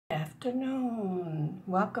afternoon.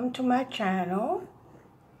 Welcome to my channel.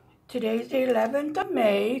 Today's the 11th of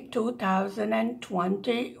May,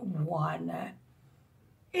 2021.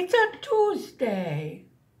 It's a Tuesday.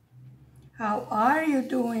 How are you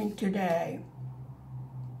doing today?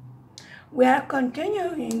 We are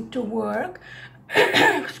continuing to work,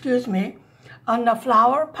 excuse me, on the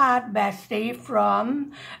Flowerpot Bestie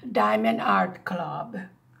from Diamond Art Club.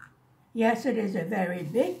 Yes, it is a very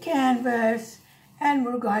big canvas, and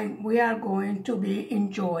we are going to be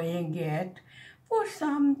enjoying it for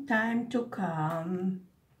some time to come.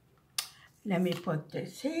 Let me put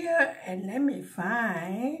this here, and let me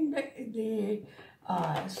find the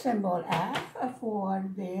symbol F for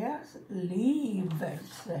this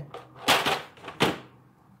leaves.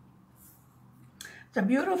 It's a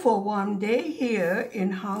beautiful warm day here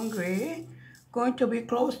in Hungary. Going to be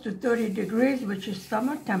close to 30 degrees, which is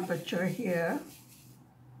summer temperature here.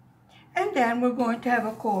 And then we're going to have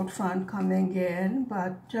a cold front coming in,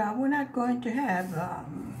 but we're not going to have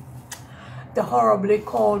the horribly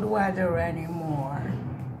cold weather anymore.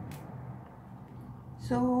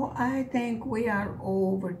 So I think we are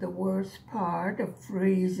over the worst part of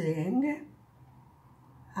freezing.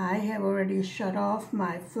 I have already shut off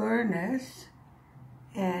my furnace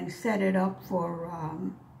and set it up for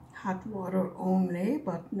hot water only,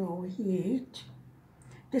 but no heat.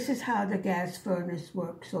 This is how the gas furnace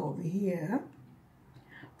works over here.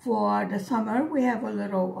 For the summer, we have a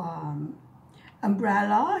little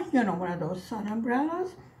umbrella, you know, one of those sun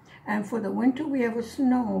umbrellas. And for the winter, we have a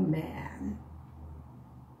snowman.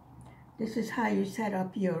 This is how you set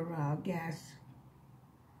up your gas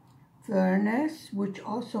furnace, which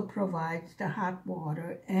also provides the hot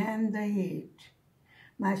water and the heat.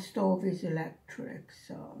 My stove is electric,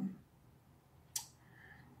 so.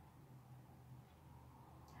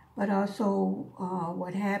 But also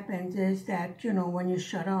what happens is that, you know, when you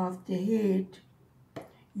shut off the heat,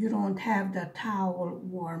 you don't have the towel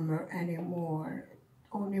warmer anymore. It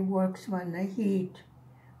only works when the heat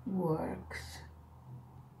works.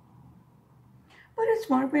 But it's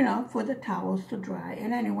warm enough for the towels to dry.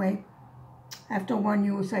 And anyway, after one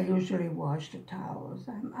use, I usually wash the towels.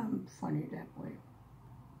 I'm funny that way.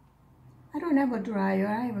 I don't have a dryer.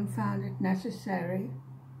 I haven't found it necessary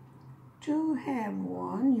to have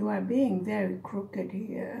one. You are being very crooked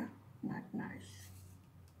here. Not nice.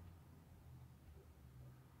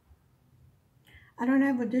 I don't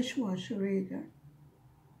have a dishwasher either.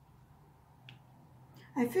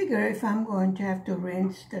 I figure if I'm going to have to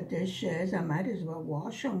rinse the dishes, I might as well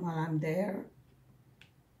wash them while I'm there.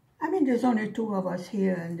 I mean, there's only 2 of us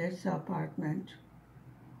here in this apartment.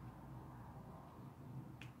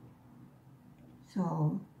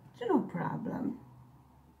 So, it's no problem.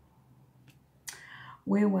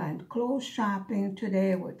 We went clothes shopping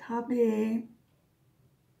today with hubby.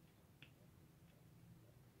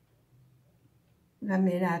 Let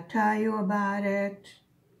me not tell you about it.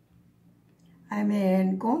 I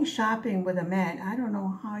mean, going shopping with a man, I don't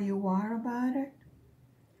know how you are about it,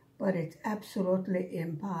 but it's absolutely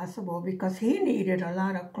impossible because he needed a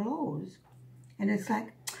lot of clothes. And it's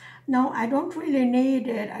like, no, I don't really need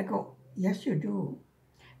it. I go, yes, you do.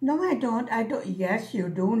 No, I don't. Yes, you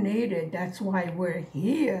do need it. That's why we're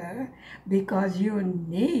here, because you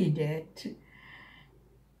need it.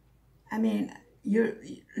 I mean, you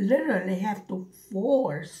literally have to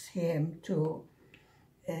force him to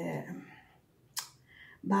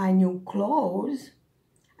buy new clothes.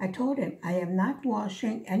 I told him, I am not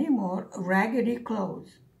washing any more raggedy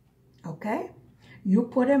clothes, okay? You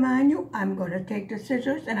put them on you, I'm going to take the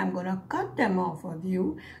scissors and I'm going to cut them off of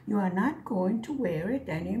you. You are not going to wear it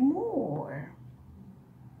anymore.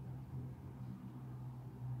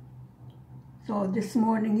 So this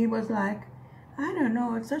morning he was like, I don't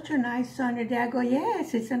know, it's such a nice sunny day. I go,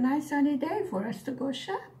 yes, it's a nice sunny day for us to go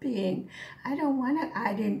shopping. I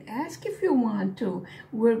didn't ask if you want to.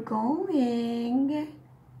 We're going.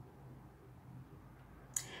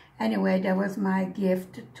 Anyway, that was my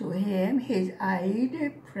gift to him, his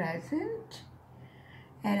Eid present.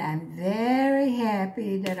 And I'm very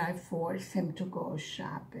happy that I forced him to go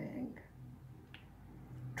shopping.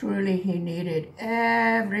 Truly, he needed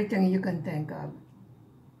everything you can think of.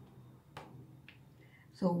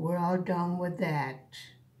 So we're all done with that.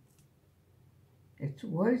 It's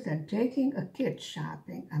worse than taking a kid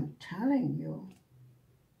shopping, I'm telling you.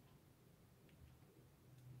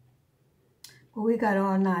 But we got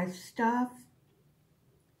all nice stuff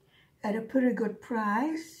at a pretty good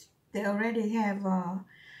price. They already have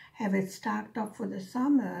it stocked up for the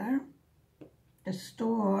summer, the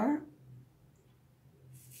store.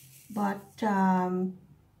 But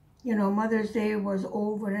You know, Mother's Day was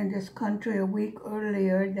over in this country a week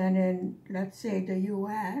earlier than in, let's say, the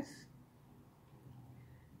US.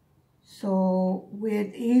 So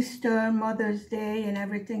with Easter, Mother's Day, and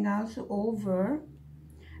everything else over,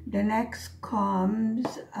 the next comes,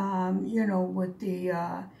 you know, with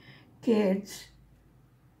the kids.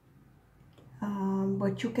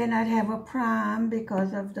 But you cannot have a prom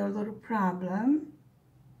because of the little problem.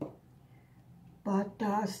 But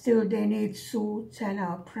still they need suits and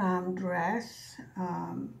a prom dress.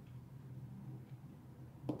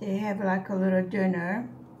 They have like a little dinner.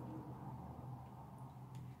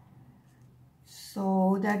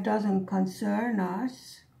 So that doesn't concern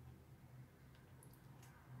us.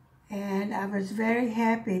 And I was very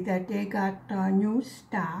happy that they got new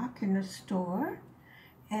stock in the store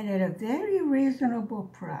and at a very reasonable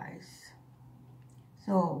price.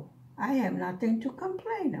 So I have nothing to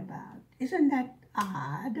complain about. Isn't that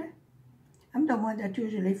odd? I'm the one that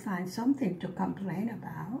usually finds something to complain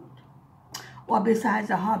about. Well, besides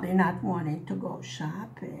the hubby not wanting to go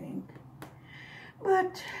shopping.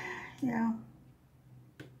 But, yeah,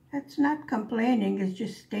 that's not complaining, it's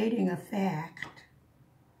just stating a fact.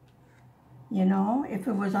 You know, if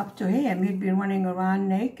it was up to him, he'd be running around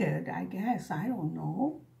naked, I guess. I don't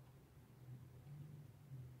know.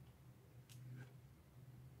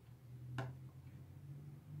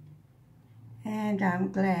 And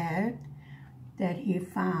I'm glad that he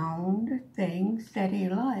found things that he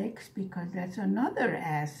likes, because that's another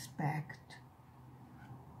aspect.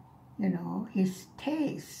 You know, his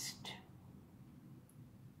taste.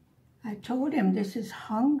 I told him, this is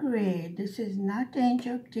hungry. This is not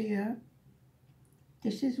angel deer.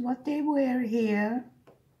 This is what they wear here.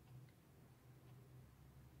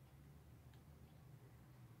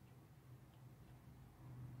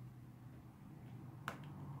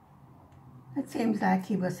 It seems like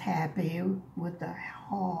he was happy with the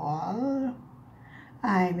haul.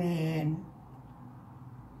 I mean,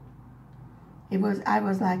 I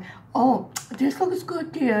was like, oh, this looks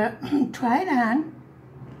good, dear. Try it on.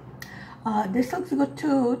 This looks good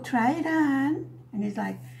too. Try it on. And he's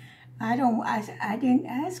like, I didn't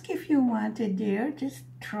ask if you wanted, dear. Just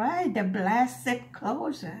try the blasted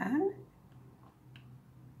clothes on.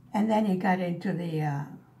 And then he got into the,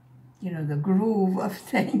 you know, the groove of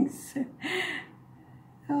things.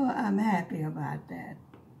 Oh, I'm happy about that.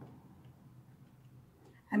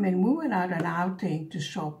 I mean, we went out an outing to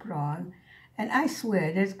Sopron, and I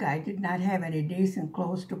swear this guy did not have any decent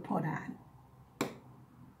clothes to put on.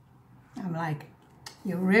 I'm like,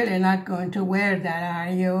 you're really not going to wear that,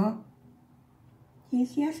 are you?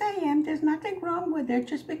 He's, yes, I am. There's nothing wrong with it,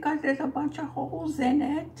 just because there's a bunch of holes in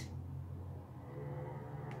it.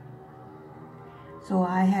 So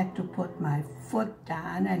I had to put my foot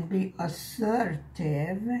down and be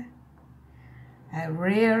assertive. I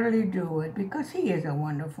rarely do it because he is a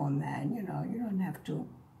wonderful man, you know. You don't have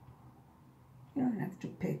to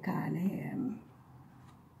pick on him.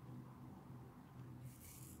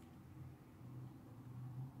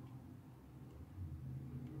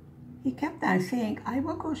 He kept on saying, I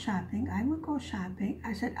will go shopping, I will go shopping.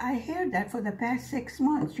 I said, I hear that for the past 6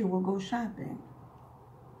 months you will go shopping.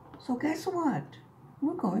 So guess what?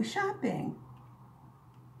 We're going shopping.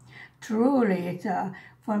 Truly,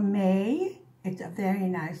 for May, it's a very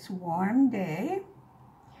nice warm day.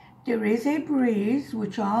 There is a breeze,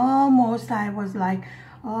 which almost I was like,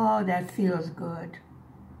 oh, that feels good.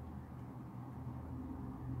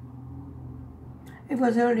 It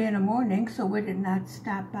was early in the morning, so we did not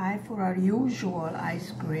stop by for our usual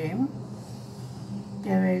ice cream.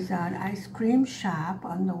 There is an ice cream shop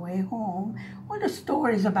on the way home. Well, the store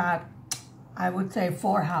is about, I would say,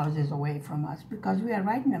 4 houses away from us, because we are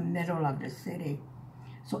right in the middle of the city.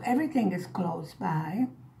 So everything is close by,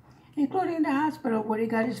 including the hospital where he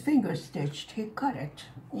got his finger stitched. He cut it,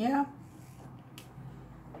 yeah.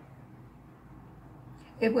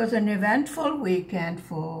 It was an eventful weekend,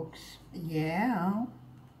 folks. Yeah.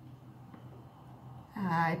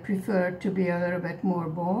 I prefer to be a little bit more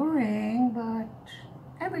boring, but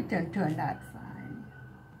everything turned out fine.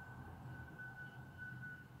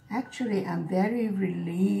 Actually, I'm very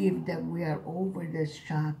relieved that we are over this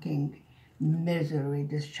shocking misery,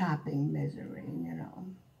 this shopping misery, you know.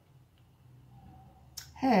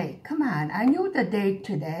 Hey, come on, I knew the date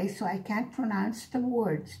today, so I can't pronounce the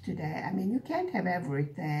words today. I mean, you can't have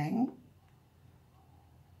everything.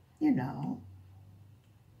 You know,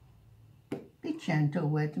 be gentle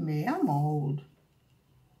with me. I'm old.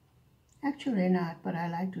 Actually not, but I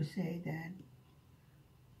like to say that.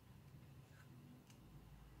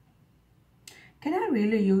 Can I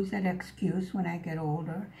really use that excuse when I get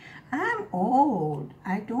older? I'm old.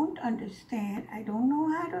 I don't understand. I don't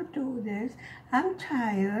know how to do this. I'm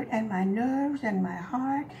tired, and my nerves and my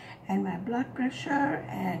heart and my blood pressure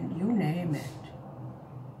and you name it.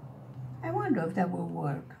 I wonder if that will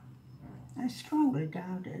work. I strongly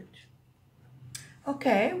doubt it.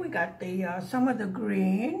 Okay, we got the some of the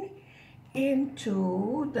green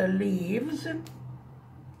into the leaves.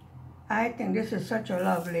 I think this is such a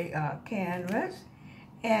lovely canvas.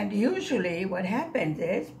 And usually what happens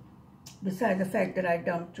is, besides the fact that I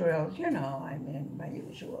dump drills, you know, I'm in my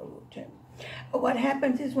usual routine. What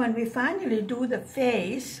happens is when we finally do the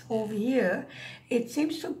face over here, it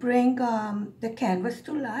seems to bring the canvas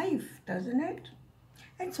to life, doesn't it?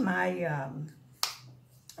 That's my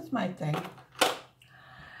thing.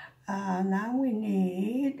 Now we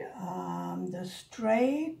need the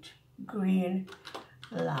straight green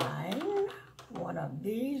line, one of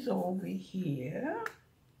these over here,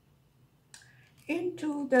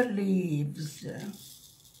 into the leaves.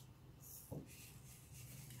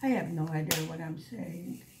 I have no idea what I'm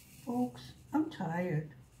saying, folks. I'm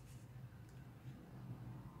tired.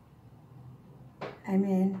 I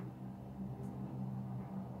mean,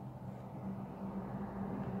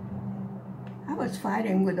 I was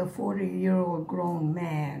fighting with a 40-year-old grown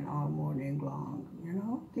man all morning long, you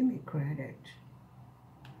know? Give me credit.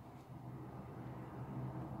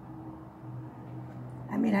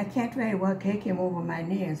 I mean, I can't very well take him over my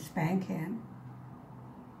knee and spank him.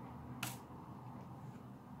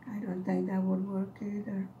 I don't think that would work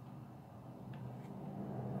either.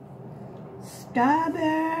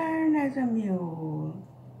 Stubborn as a mule.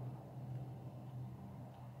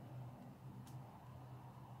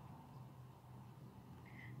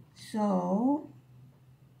 So,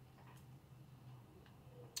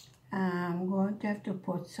 I'm going to have to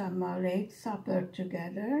put some late supper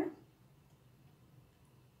together.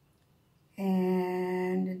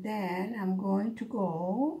 And then I'm going to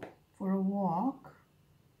go for a walk.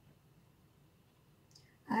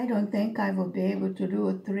 I don't think I will be able to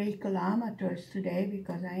do 3 kilometers today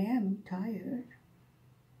because I am tired.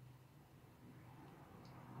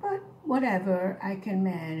 But whatever, I can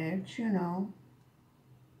manage, you know.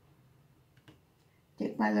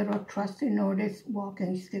 Take my little trusty notice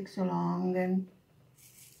walking sticks along and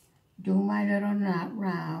do my little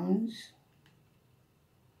rounds.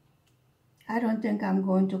 I don't think I'm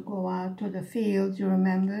going to go out to the fields. You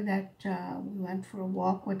remember that we went for a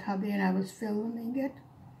walk with hubby and I was filming it?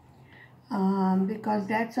 Because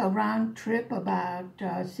that's a round trip about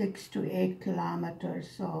 6 to 8 kilometers.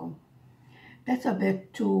 So that's a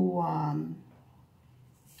bit too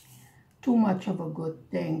much of a good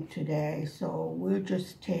thing today. So we'll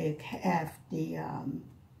just take half the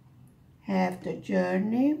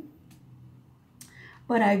journey.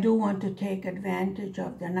 But I do want to take advantage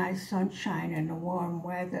of the nice sunshine and the warm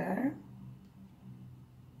weather.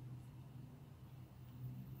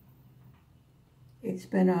 It's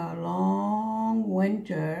been a long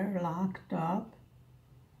winter locked up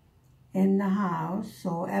in the house,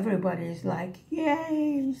 so everybody's like,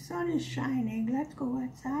 yay, the sun is shining, let's go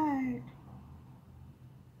outside.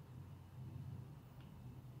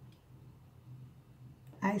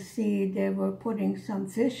 I see they were putting some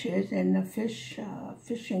fishes in the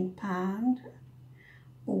fishing pond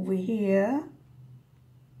over here.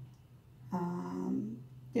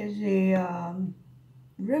 There's a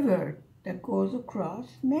river that goes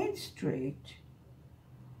across Main Street.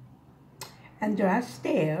 And there are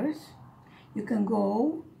stairs. You can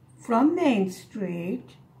go from Main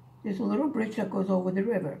Street. There's a little bridge that goes over the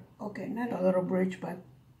river. Okay, not a little bridge, but,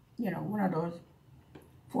 you know, one of those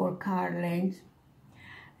 4-car lanes.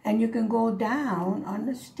 And you can go down on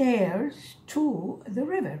the stairs to the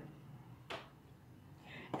river.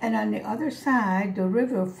 And on the other side, the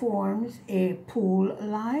river forms a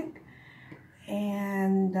pool-like,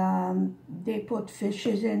 and they put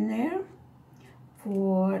fishes in there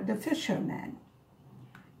for the fishermen.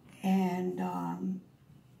 And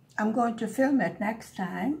I'm going to film it next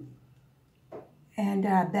time. And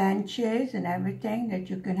there are benches and everything that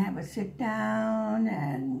you can have a sit down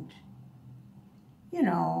and, you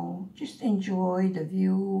know, just enjoy the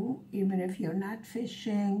view, even if you're not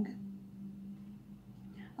fishing.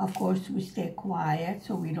 Of course, we stay quiet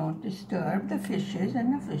so we don't disturb the fishes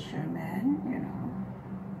and the fishermen, you know.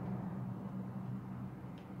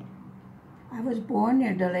 I was born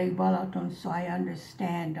near the Lake Balaton, so I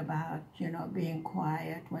understand about, you know, being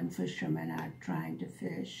quiet when fishermen are trying to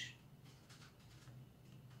fish,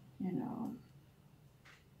 you know.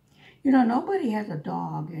 You know, nobody has a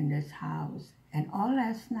dog in this house. And all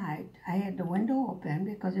last night, I had the window open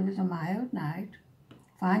because it was a mild night,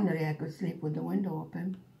 finally I could sleep with the window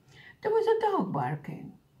open, there was a dog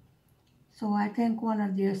barking. So I think one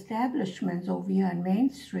of the establishments over here on Main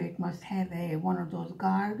Street must have one of those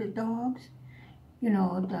guard dogs. You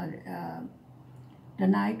know, the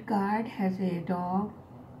night guard has a dog,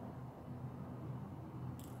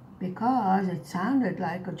 because it sounded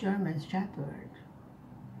like a German Shepherd.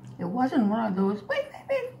 It wasn't one of those, wait,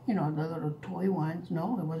 you know, the little toy ones.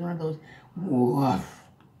 No, it was one of those, woof,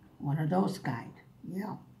 one of those kind.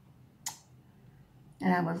 Yeah.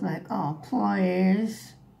 And I was like, oh,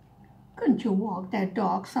 please, couldn't you walk that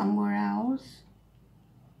dog somewhere else?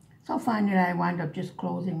 So finally I wound up just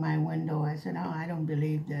closing my window. I said, oh, I don't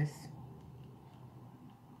believe this.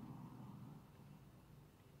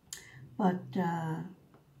 But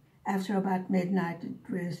after about midnight, it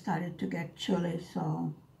really started to get chilly,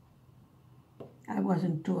 so I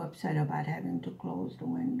wasn't too upset about having to close the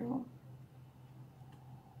window.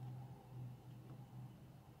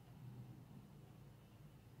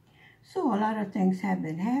 So a lot of things have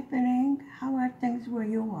been happening. How are things where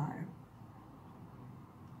you are?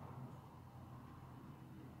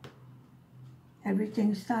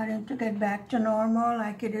 Everything's starting to get back to normal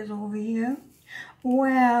like it is over here?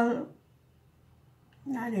 Well,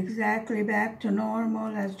 not exactly back to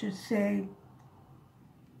normal, let's just say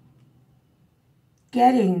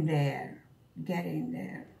getting there,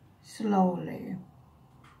 slowly.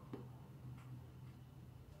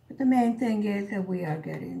 But the main thing is that we are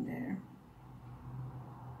getting there.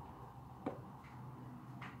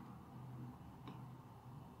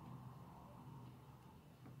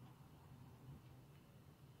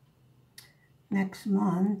 Next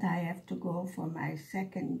month, I have to go for my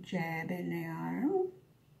second jab in the arm.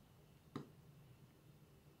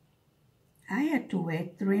 I had to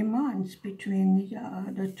wait 3 months between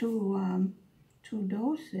the two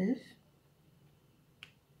doses.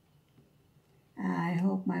 I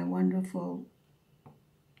hope my wonderful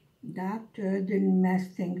doctor didn't mess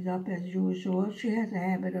things up as usual. She has a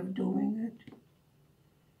habit of doing it.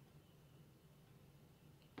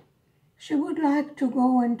 She would like to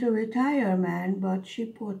go into retirement, but she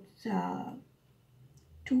puts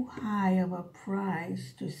too high of a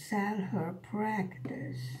price to sell her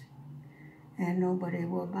practice, and nobody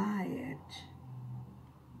will buy it.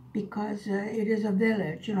 Because it is a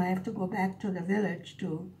village, you know, I have to go back to the village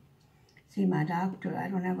to see my doctor. I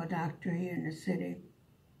don't have a doctor here in the city.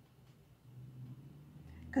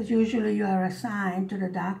 Because usually you are assigned to the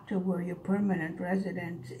doctor where your permanent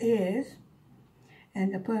residence is,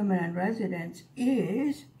 and the permanent residence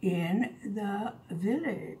is in the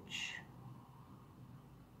village.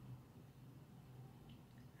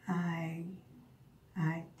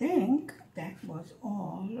 I think that was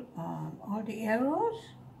all the arrows.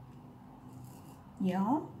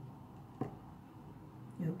 Yeah.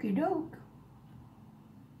 Okie doke.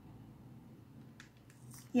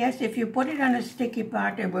 Yes, if you put it on a sticky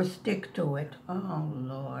part, it will stick to it. Oh,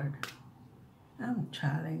 Lord. I'm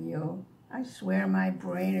telling you. I swear my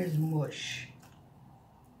brain is mush.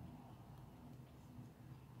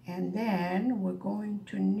 And then we're going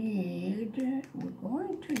to need,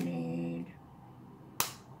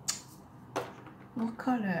 what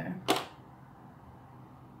color?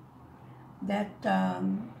 That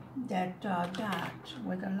dot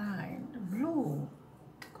with a line, the blue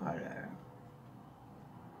color.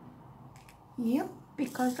 Yep,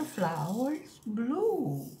 because the flower is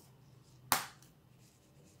blue.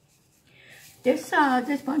 This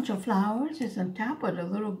bunch of flowers is on top of the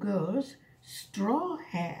little girl's straw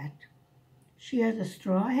hat. She has a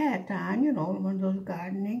straw hat on, you know, one of those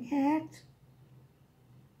gardening hats.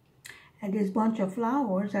 And this bunch of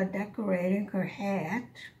flowers are decorating her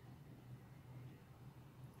hat.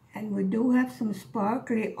 And we do have some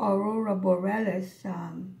sparkly Aurora Borealis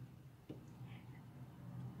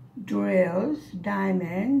drills,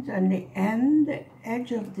 diamonds, on the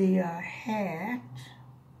edge of the hat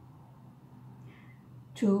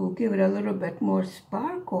to give it a little bit more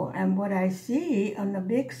sparkle. And what I see on the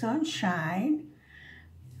big sunshine,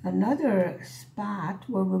 another spot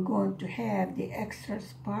where we're going to have the extra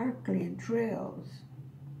sparkly drills.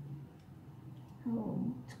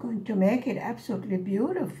 Oh, it's going to make it absolutely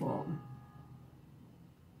beautiful.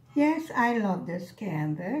 Yes, I love this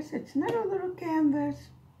canvas. It's not a little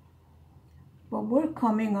canvas, but we're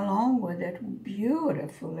coming along with it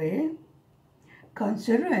beautifully,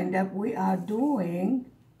 considering that we are doing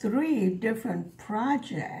 3 different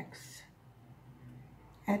projects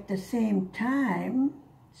at the same time.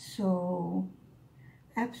 So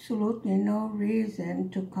absolutely no reason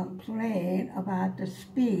to complain about the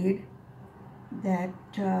speed that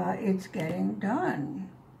it's getting done.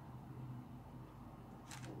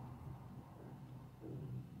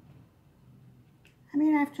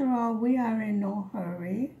 after all, we are in no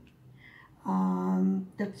hurry.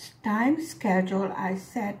 The time schedule I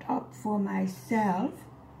set up for myself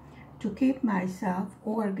to keep myself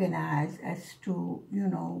organized as to,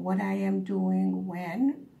 what I am doing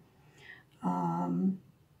when,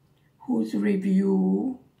 whose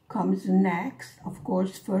review comes next. Of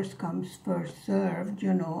course, first comes, first served,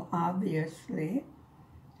 obviously.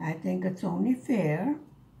 I think it's only fair.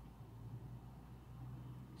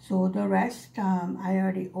 So the rest, I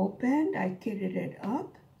already opened, I kitted it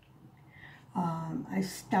up. I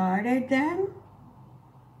started them.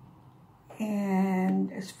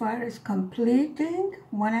 And as far as completing,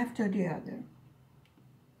 one after the other.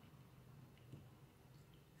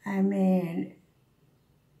 I mean,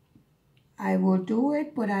 I will do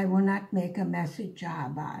it, but I will not make a messy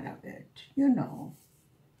job out of it.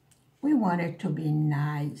 We want it to be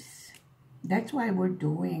nice. That's why we're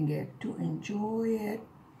doing it, to enjoy it,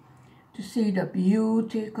 to see the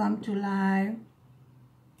beauty come to life.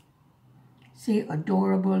 See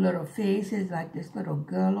adorable little faces like this little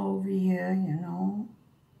girl over here,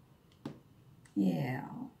 Yeah.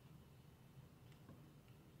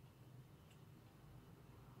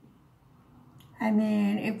 I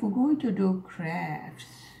mean, if we're going to do crafts,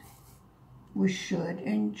 we should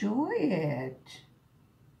enjoy it.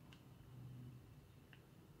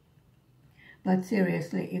 But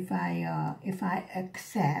seriously, if I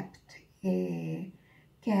accept a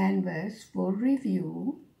canvas for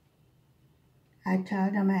review, I tell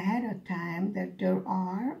them ahead of time that there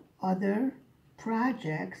are other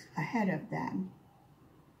projects ahead of them.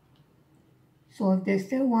 So if they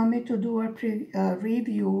still want me to do a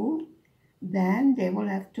review, then they will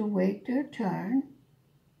have to wait their turn.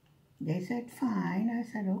 They said, fine. I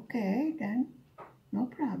said, okay, then no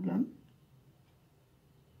problem.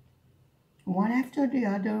 One after the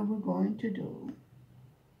other we're going to do.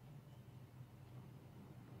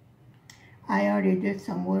 I already did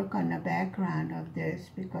some work on the background of this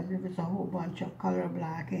because there was a whole bunch of color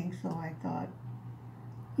blocking, so I thought,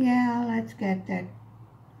 yeah, let's get that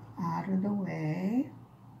out of the way.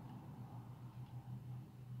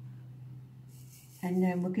 And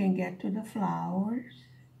then we can get to the flowers.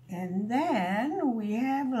 And then we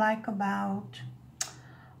have like about,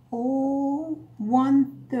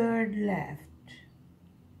 1/3 left.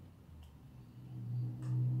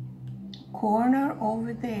 Corner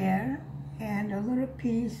over there and a little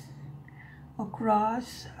piece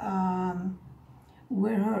across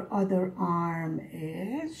where her other arm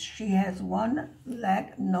is. She has one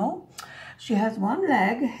leg, she has one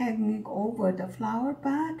leg hanging over the flower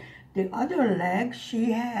pot. The other leg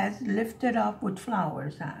she has lifted up with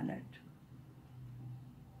flowers on it.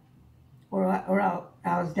 Or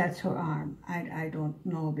else that's her arm. I don't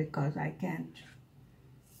know because I can't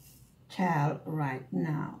tell right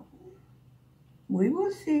now. We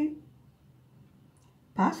will see.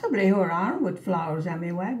 Possibly her arm with flowers. I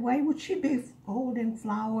mean, why would she be holding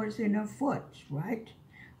flowers in her foot, right?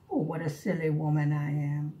 Oh, what a silly woman I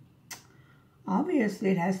am.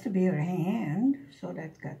 Obviously, it has to be her hand, so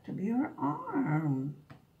that's got to be her arm.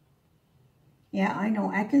 Yeah, I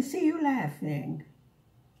know. I can see you laughing.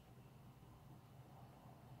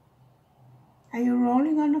 Are you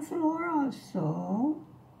rolling on the floor also?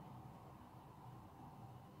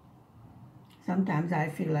 Sometimes I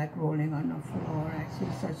feel like rolling on the floor. I see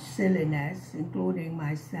such silliness, including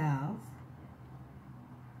myself.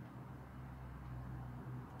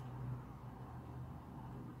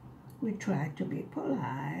 We try to be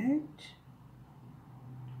polite.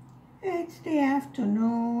 It's the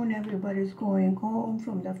afternoon. Everybody's going home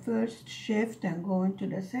from the first shift and going to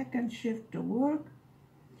the second shift to work.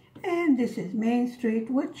 And this is Main Street,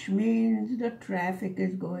 which means the traffic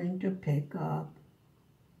is going to pick up.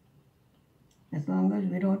 As long as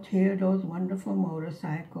we don't hear those wonderful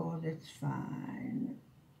motorcycles, it's fine.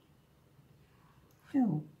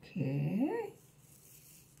 Okay.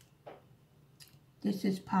 This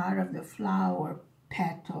is part of the flower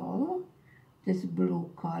petal, this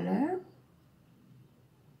blue color.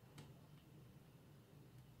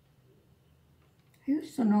 I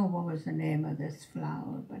used to know what was the name of this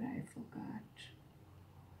flower, but I forgot.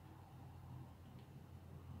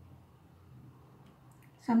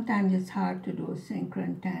 Sometimes it's hard to do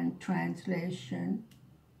synchron translation.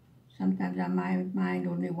 Sometimes my mind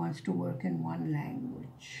only wants to work in one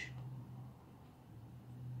language.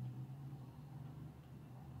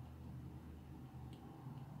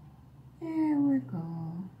 There we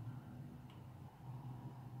go.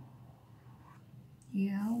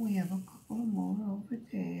 Yeah, we have a couple more over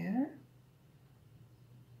there.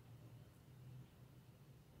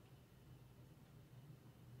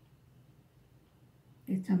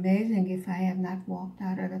 It's amazing if I have not walked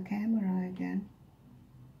out of the camera again.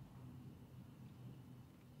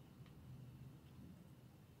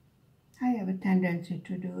 I have a tendency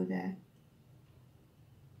to do that.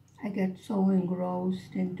 I get so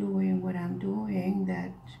engrossed in doing what I'm doing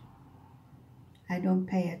that I don't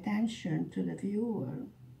pay attention to the viewer.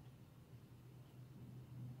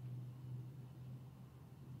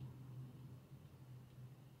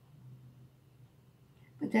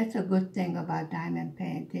 But that's a good thing about diamond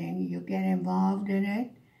painting. You get involved in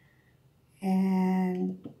it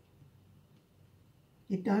and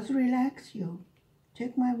it does relax you.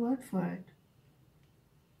 Take my word for it.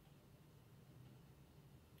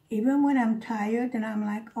 Even when I'm tired and I'm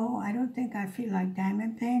like, oh, I don't think I feel like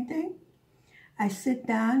diamond painting, I sit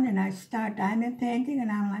down and I start diamond painting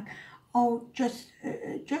and I'm like, oh, just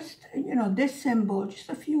you know, this symbol, just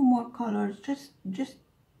a few more colors, just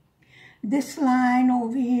this line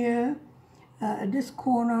over here, this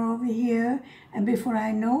corner over here, and before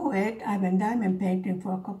I know it, I've been diamond painting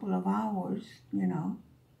for a couple of hours, you know,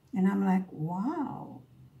 and I'm like, wow.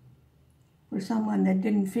 For someone that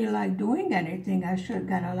didn't feel like doing anything, I sure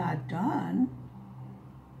got a lot done.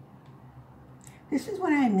 This is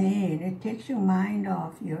what I mean. It takes your mind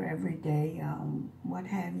off your everyday, what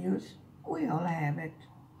have yous. We all have it.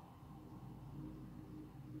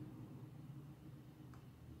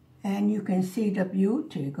 And you can see the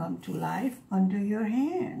beauty come to life under your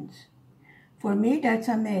hands. For me, that's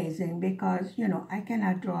amazing because, you know, I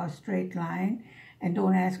cannot draw a straight line, and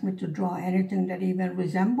don't ask me to draw anything that even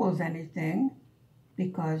resembles anything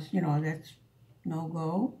because, you know, that's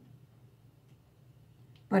no-go.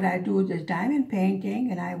 But I do this diamond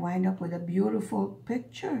painting and I wind up with a beautiful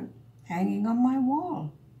picture hanging on my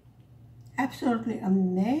wall. Absolutely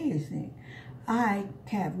amazing. I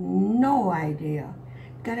have no idea.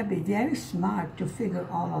 Gotta be very smart to figure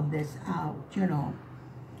all of this out, you know.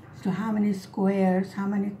 So how many squares, how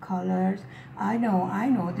many colors. I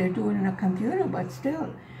know they're doing it in a computer, but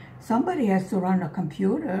still, somebody has to run a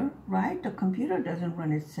computer, right? The computer doesn't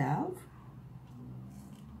run itself.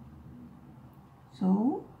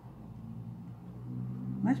 So,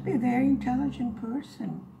 must be a very intelligent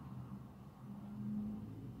person.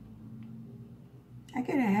 I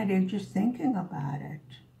get a headache just thinking about it.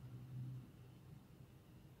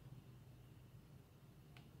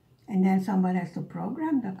 And then someone has to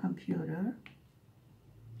program the computer.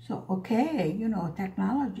 So, okay, you know,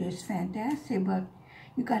 technology is fantastic, but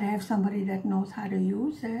you gotta have somebody that knows how to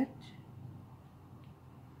use it.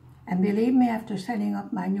 And believe me, after setting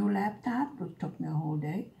up my new laptop, which took me a whole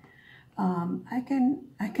day, I can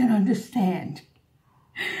understand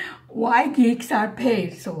why geeks are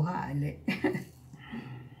paid so highly.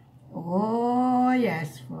 Oh,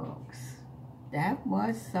 yes, folks. That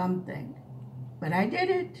was something. But I did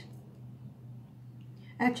it.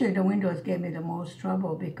 Actually, the Windows gave me the most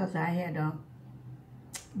trouble because I had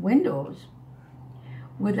Windows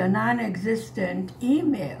with a non-existent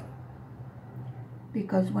email.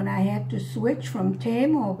 Because when I had to switch from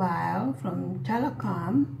T-Mobile, from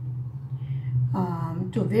telecom,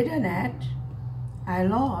 to VidaNet, I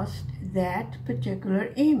lost that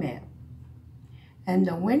particular email. And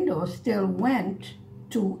the Windows still went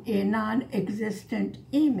to a non-existent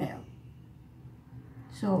email.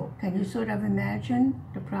 So, can you sort of imagine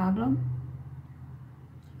the problem?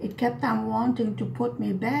 It kept on wanting to put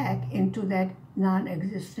me back into that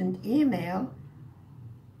non-existent email.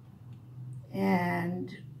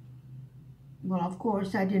 And, well, of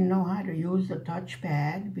course, I didn't know how to use the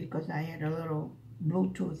touchpad because I had a little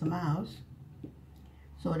Bluetooth mouse.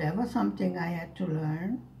 So that was something I had to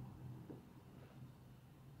learn.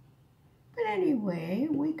 But anyway,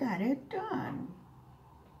 we got it done.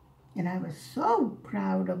 And I was so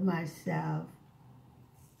proud of myself.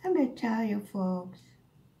 I'm going to tell you, folks.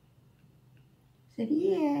 I said,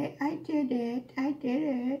 yeah, I did it. I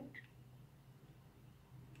did it.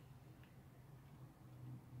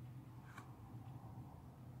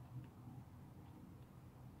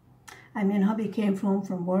 I mean, hubby came home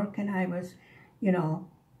from work and I was, you know,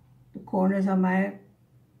 the corners of my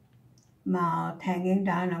mouth hanging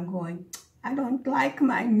down. I'm going, I don't like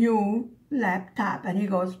my new laptop. And he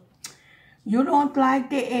goes, you don't like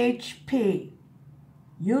the HP.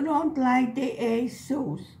 You don't like the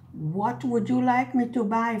Asus. What would you like me to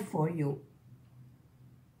buy for you?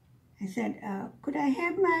 I said, could I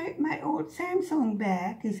have my old Samsung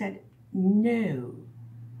back? He said, no.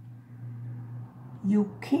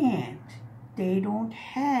 You can't. They don't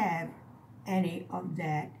have any of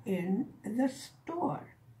that in the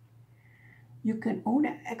store. You can own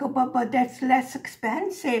it. I go, but that's less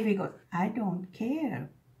expensive. He goes, I don't care.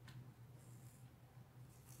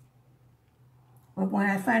 But when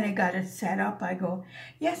I finally got it set up, I go,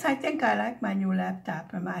 yes, I think I like my new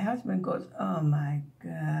laptop. And my husband goes, oh my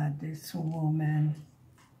God, this woman.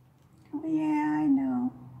 Oh, yeah, I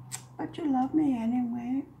know. But you love me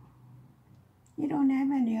anyway. You don't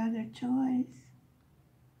have any other choice.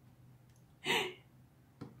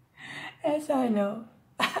 Yes, I know.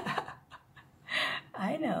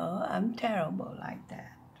 I know, I'm terrible like that.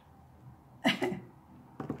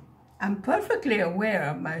 I'm perfectly aware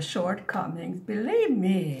of my shortcomings, believe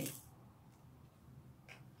me.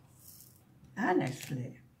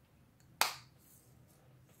 Honestly.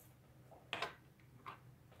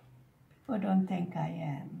 People don't think I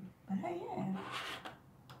am, but I am.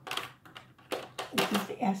 Is this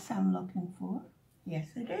the S I'm looking for? Yes,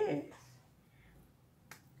 it is.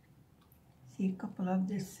 See a couple of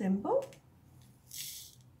this symbol?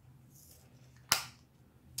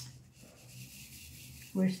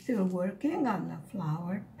 We're still working on the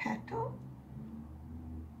flower petal.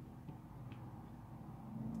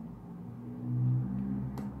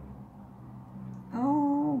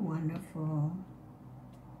 Oh, wonderful.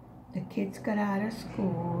 The kids got out of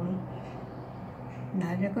school.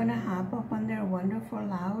 Now they're gonna hop up on their wonderful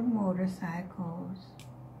loud motorcycles.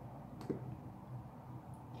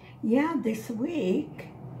 Yeah, this week,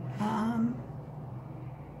 high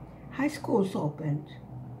school's opened.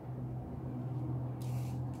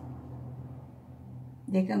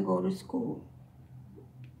 They can go to school.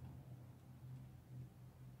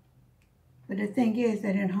 But the thing is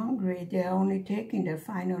that in Hungary, they're only taking their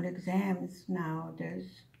final exams now.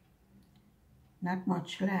 There's not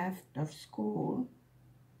much left of school.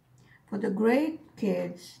 For the grade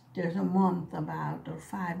kids, there's a month about, or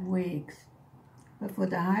 5 weeks. But for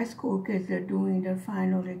the high school kids, they're doing their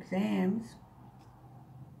final exams.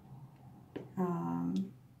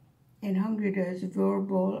 In Hungary, there's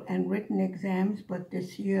verbal and written exams, but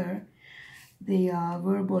this year, the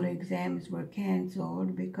verbal exams were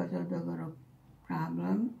canceled because of the little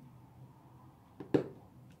problem. It's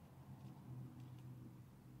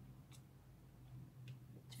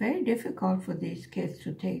very difficult for these kids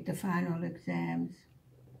to take the final exams.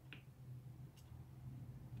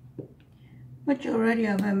 Majority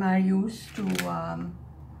of them are used to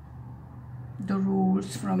the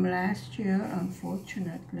rules from last year,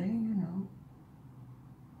 unfortunately, you know.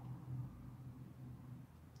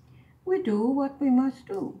 We do what we must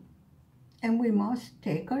do, and we must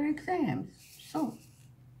take our exams. So,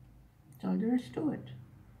 that's all there is to it.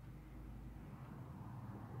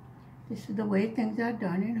 This is the way things are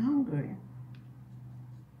done in Hungary.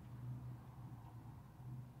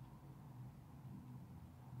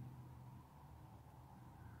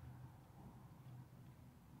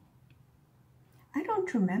 I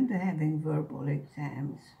don't remember having verbal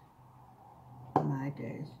exams in my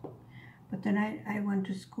days. But then I went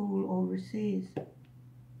to school overseas.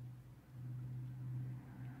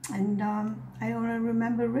 And I only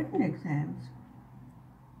remember written exams.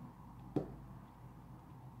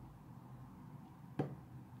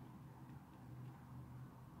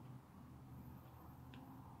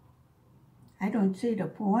 I don't see the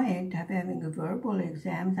point of having a verbal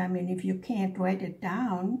exams. I mean, if you can't write it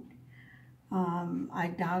down, I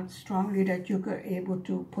doubt strongly that you're able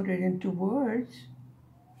to put it into words.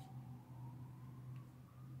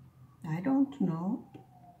 I don't know.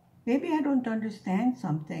 Maybe I don't understand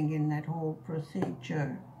something in that whole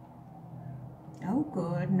procedure. Oh,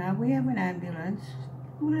 good. Now we have an ambulance.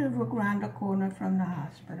 We live around the corner from the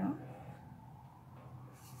hospital.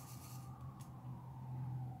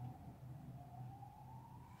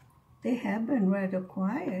 They have been rather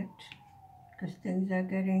quiet because things are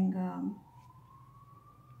getting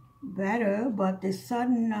better, but this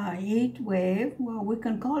sudden heat wave, well, we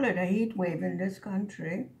can call it a heat wave in this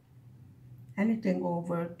country. Anything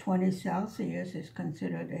over 20 Celsius is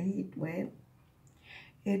considered a heat wave.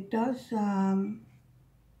 It does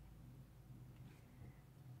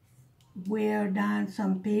wear down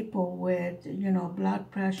some people with, you know,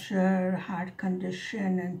 blood pressure, heart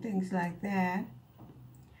condition, and things like that.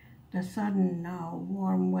 The sudden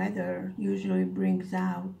warm weather usually brings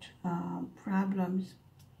out problems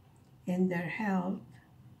in their health.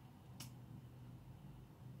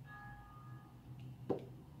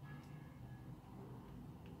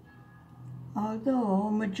 Although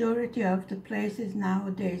majority of the places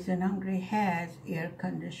nowadays in Hungary has air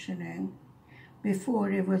conditioning,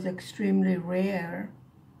 before it was extremely rare.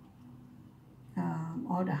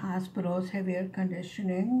 All the hospitals have air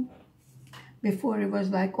conditioning. Before it was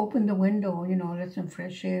like, open the window, you know, let some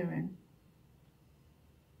fresh air in.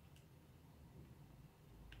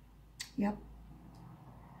 Yep.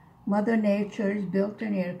 Mother Nature's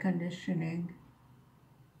built-in air conditioning.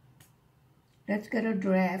 let's get a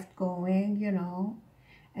draft going, you know,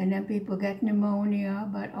 and then people get pneumonia,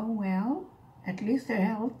 but oh well, at least they're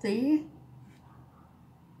healthy.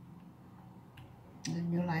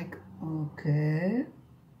 And you're like, okay,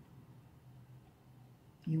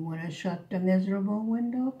 you want to shut the miserable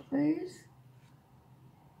window, please?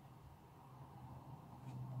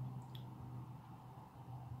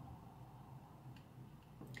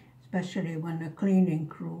 Especially when the cleaning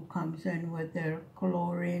crew comes in with their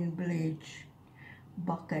chlorine bleach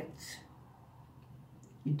buckets.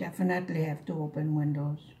 You definitely have to open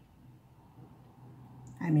windows.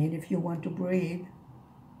 I mean, if you want to breathe.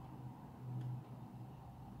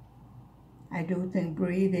 I do think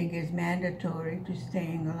breathing is mandatory to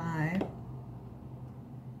staying alive.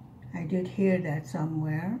 I did hear that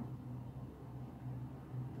somewhere.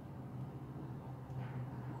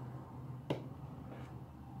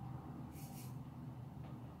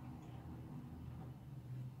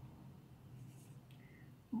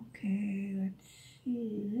 Okay, let's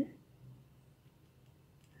see.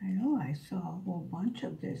 I know I saw a whole bunch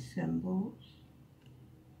of these symbols.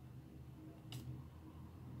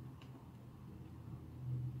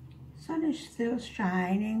 Sun is still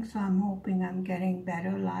shining, so I'm hoping I'm getting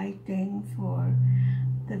better lighting for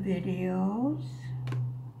the videos.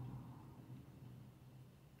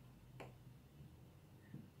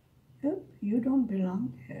 Oop, you don't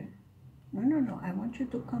belong there. No, I want you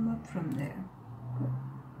to come up from there. Good.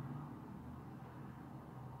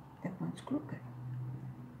 That one's crooked.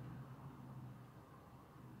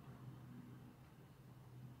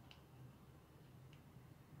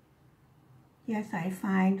 Yes, I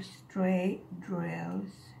find stray drills.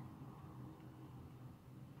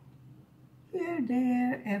 Here,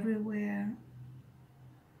 there, everywhere.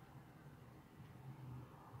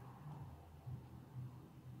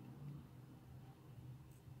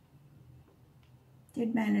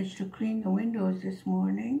 Did manage to clean the windows this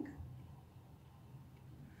morning.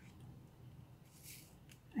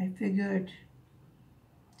 I figured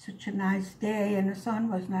such a nice day and the sun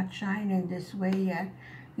was not shining this way yet.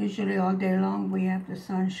 Usually all day long we have the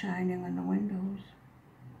sun shining on the windows.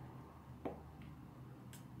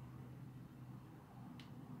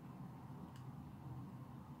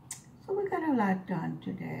 So we got a lot done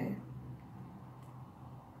today.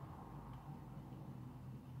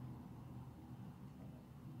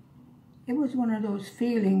 It was one of those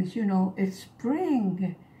feelings, you know, it's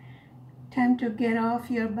spring. Time to get off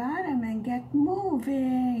your bottom and get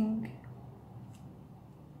moving.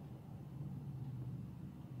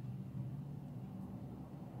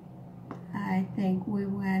 I think we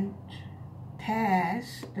went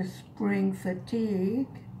past the spring fatigue.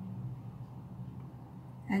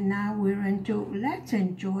 And now we're into, let's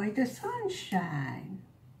enjoy the sunshine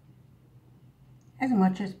as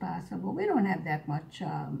much as possible. We don't have that much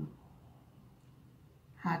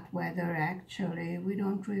hot weather actually. We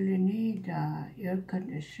don't really need air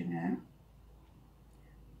conditioner.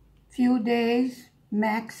 Few days,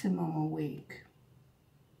 maximum a week.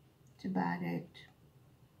 That's about it.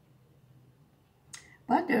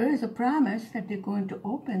 But there is a promise that they're going to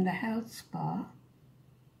open the health spa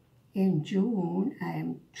in June. I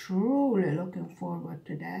am truly looking forward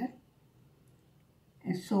to that.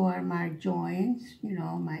 And so are my joints, you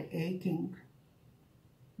know, my aching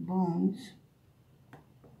bones.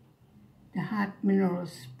 The hot mineral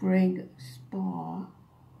spring spa.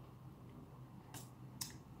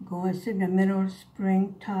 Goes in the mineral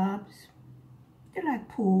spring tubs. They're like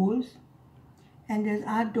pools. And there's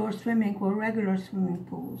outdoor swimming or regular swimming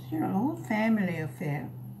pools. You know, the whole family affair.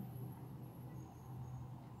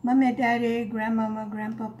 Mommy, daddy, grandmama,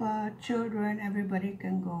 grandpapa, children, everybody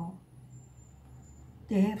can go.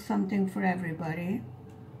 They have something for everybody.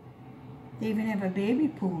 They even have a baby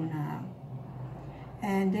pool now.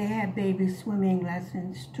 And they have baby swimming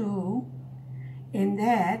lessons too. In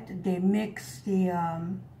that, they mix the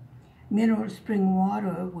mineral spring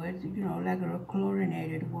water with, you know, regular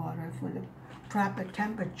chlorinated water for the proper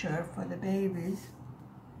temperature for the babies.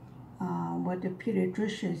 What the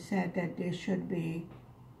pediatrician said that they should be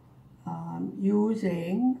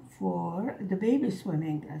using for the baby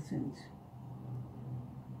swimming lessons.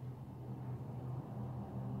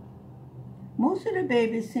 Most of the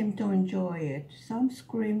babies seem to enjoy it. Some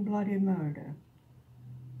scream bloody murder.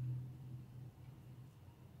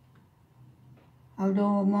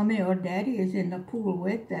 Although mommy or daddy is in the pool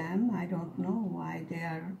with them, I don't know why they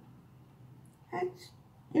are. That's,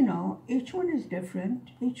 you know, each one is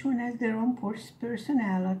different. Each one has their own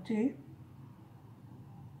personality.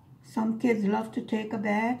 Some kids love to take a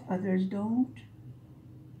bath, others don't.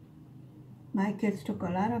 My kids took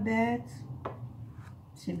a lot of baths.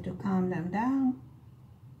 Seemed to calm them down.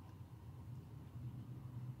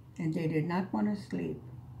 and they did not want to sleep.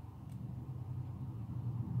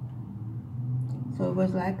 So it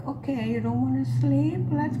was like, okay, you don't want to sleep?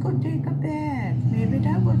 Let's go take a bath. Maybe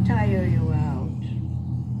that will tire you out.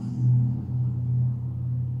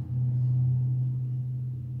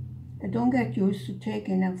 And don't get used to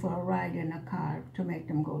taking them for a ride in a car to make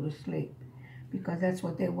them go to sleep, because that's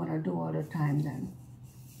what they want to do all the time then.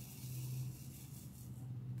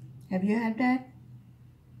 Have you had that?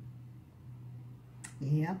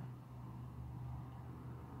 Yep.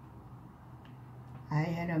 I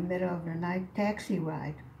had a middle of the night taxi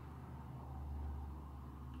ride.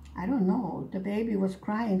 I don't know, the baby was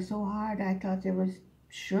crying so hard I thought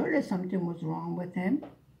surely something was wrong with him.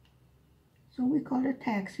 So we called a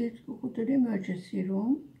taxi to go to the emergency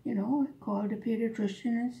room, you know, called the pediatrician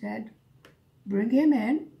and said, bring him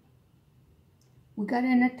in. We got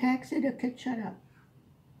in a taxi, the kid shut up.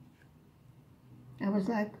 I was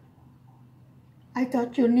like, I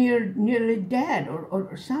thought you're nearly dead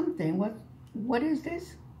or something. What is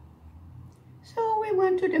this? So we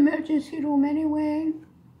went to the emergency room anyway,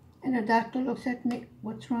 and the doctor looks at me,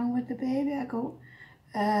 what's wrong with the baby? I go,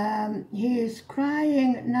 he is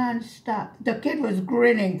crying non-stop. The kid was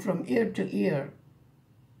grinning from ear to ear.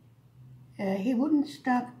 He wouldn't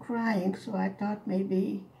stop crying, so I thought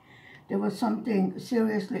maybe there was something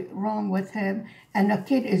seriously wrong with him, and the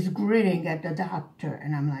kid is grinning at the doctor,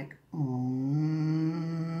 and I'm like,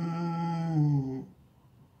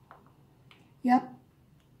 Yep,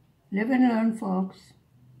 live and learn, folks.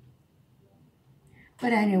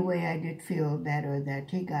 But anyway, I did feel better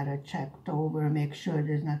that he got it checked over, make sure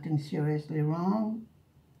there's nothing seriously wrong,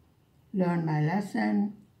 learn my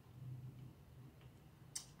lesson.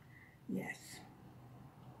 Yes.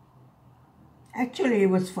 Actually, it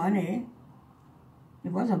was funny.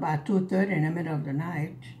 It was about 2:30 in the middle of the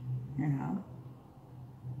night, you know.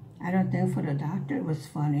 I don't think for the doctor it was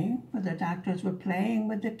funny, but the doctors were playing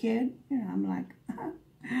with the kid. You know, I'm like,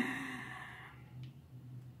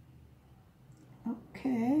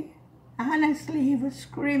 okay. Honestly, he was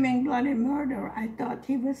screaming bloody murder. I thought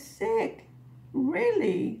he was sick.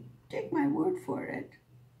 Really? Take my word for it.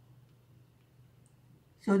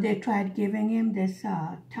 So they tried giving him this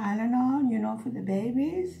Tylenol, you know, for the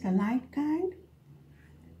babies, the night kind,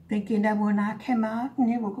 thinking that will knock him out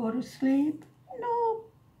and he will go to sleep. No,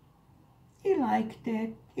 he liked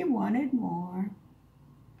it. He wanted more.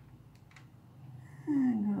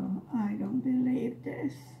 I don't believe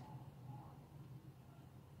this.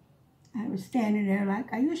 I was standing there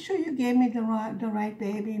like, are you sure you gave me the right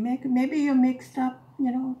baby? Maybe you mixed up,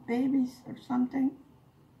 you know, babies or something.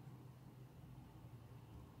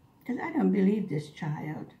 Because I don't believe this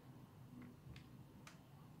child.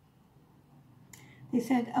 They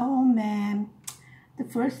said, oh, ma'am, the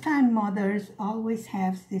first-time mothers always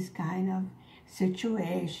have this kind of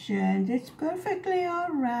situation. It's perfectly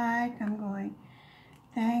all right. I'm going,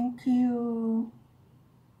 thank you.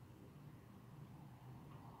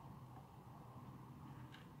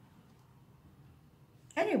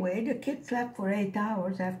 Anyway, the kid slept for 8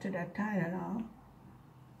 hours after that Tylenol.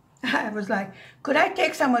 I was like, could I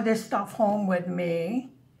take some of this stuff home with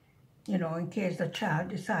me? You know, in case the child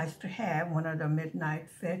decides to have one of the midnight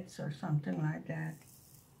fits or something like that.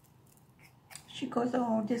 She goes,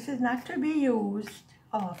 oh, this is not to be used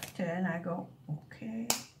often. I go, okay.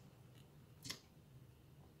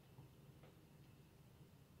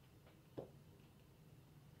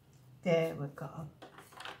 There we go.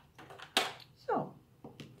 So,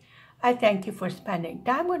 I thank you for spending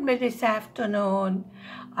time with me this afternoon.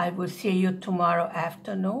 I will see you tomorrow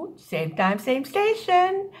afternoon. Same time, same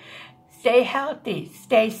station. Stay healthy,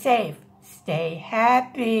 stay safe, stay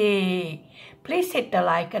happy. Please hit the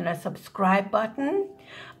like and the subscribe button.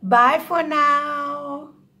 Bye for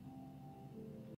now.